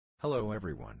Hello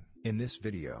everyone, in this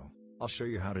video, I'll show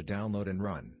you how to download and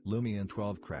run Lumion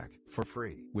 12 Crack for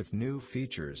free. With new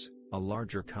features, a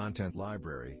larger content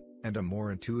library, and a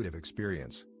more intuitive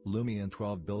experience, Lumion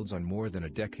 12 builds on more than a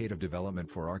decade of development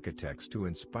for architects to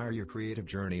inspire your creative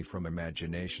journey from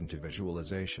imagination to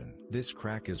visualization. This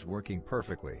crack is working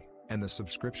perfectly, and the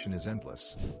subscription is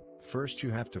endless. First you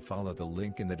have to follow the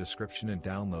link in the description and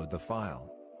download the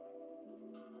file.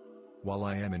 While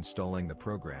I am installing the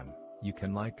program, you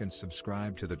can like and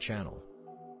subscribe to the channel.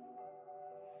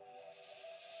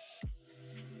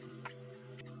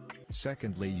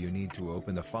 Secondly, you need to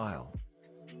open the file.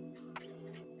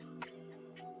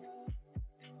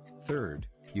 Third,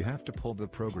 you have to pull the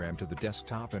program to the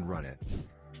desktop and run it.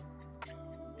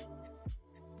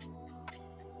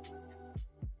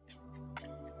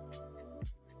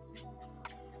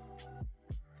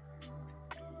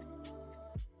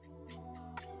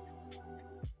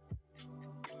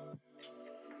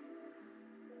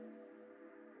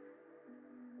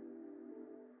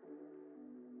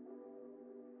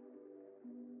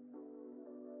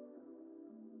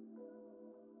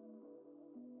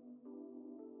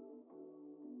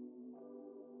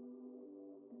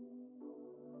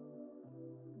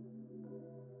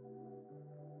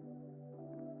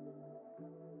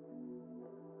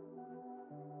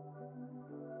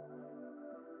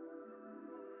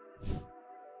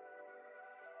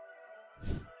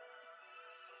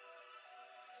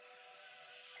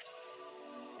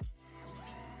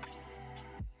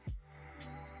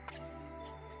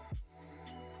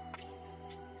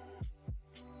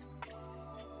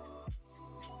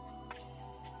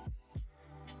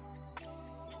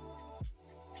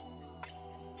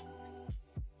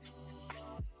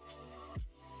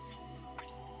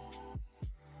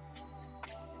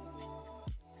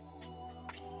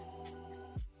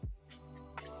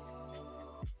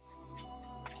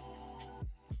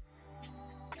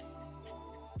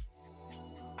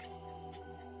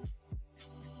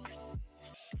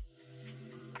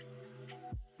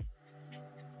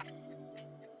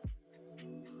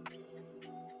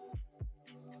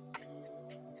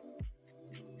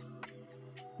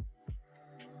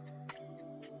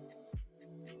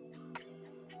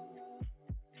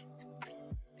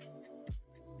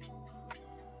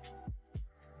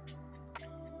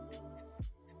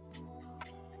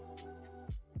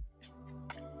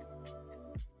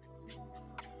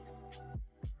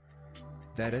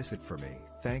 That is it for me.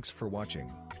 Thanks for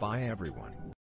watching. Bye everyone.